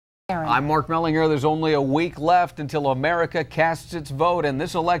I'm Mark Mellinger. There's only a week left until America casts its vote, and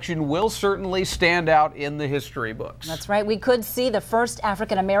this election will certainly stand out in the history books. That's right. We could see the first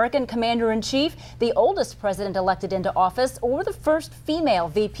African-American commander-in-chief, the oldest president elected into office, or the first female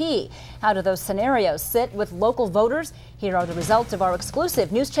VP. How do those scenarios sit with local voters? Here are the results of our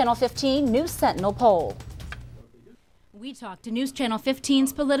exclusive News Channel 15 News Sentinel poll. We talked to News Channel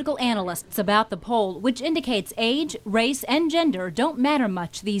 15's political analysts about the poll, which indicates age, race, and gender don't matter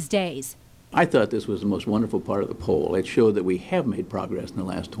much these days. I thought this was the most wonderful part of the poll. It showed that we have made progress in the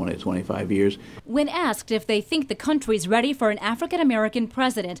last 20 to 25 years. When asked if they think the country's ready for an African-American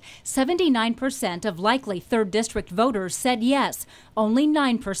president, 79% of likely 3rd District voters said yes. Only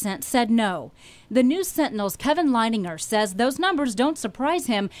 9% said no. The News Sentinel's Kevin Leininger says those numbers don't surprise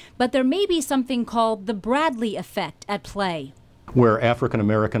him, but there may be something called the Bradley effect at play, where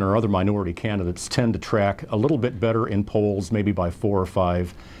African-American or other minority candidates tend to track a little bit better in polls, maybe by 4 or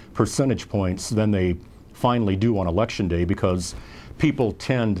 5 percentage points, than they finally do on Election Day, because people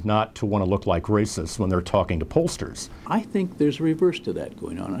tend not to want to look like racists when they're talking to pollsters. I think there's a reverse to that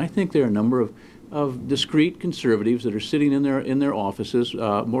going on. I think there are a number of discreet conservatives that are sitting in their offices,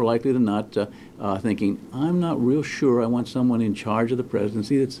 more likely than not, thinking, I'm not real sure I want someone in charge of the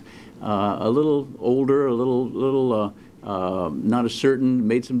presidency that's a little older, a little not as certain,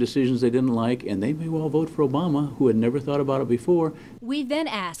 made some decisions they didn't like, and they may well vote for Obama, who had never thought about it before. We then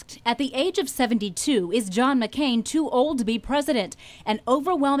asked, at the age of 72, is John McCain too old to be president? An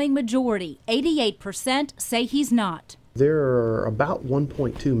overwhelming majority, 88%, say he's not. There are about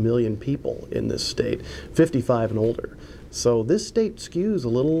 1.2 million people in this state, 55 and older. So this state skews a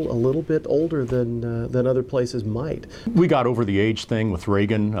little bit older than other places might. We got over the age thing with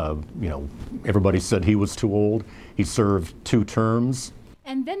Reagan. Everybody said he was too old. He served 2 terms.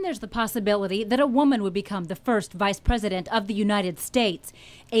 And then there's the possibility that a woman would become the first vice president of the United States.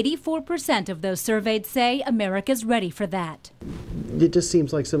 84% of those surveyed say America's ready for that. It just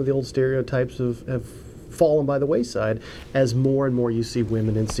seems like some of the old stereotypes have fallen by the wayside as more and more you see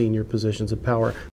women in senior positions of power.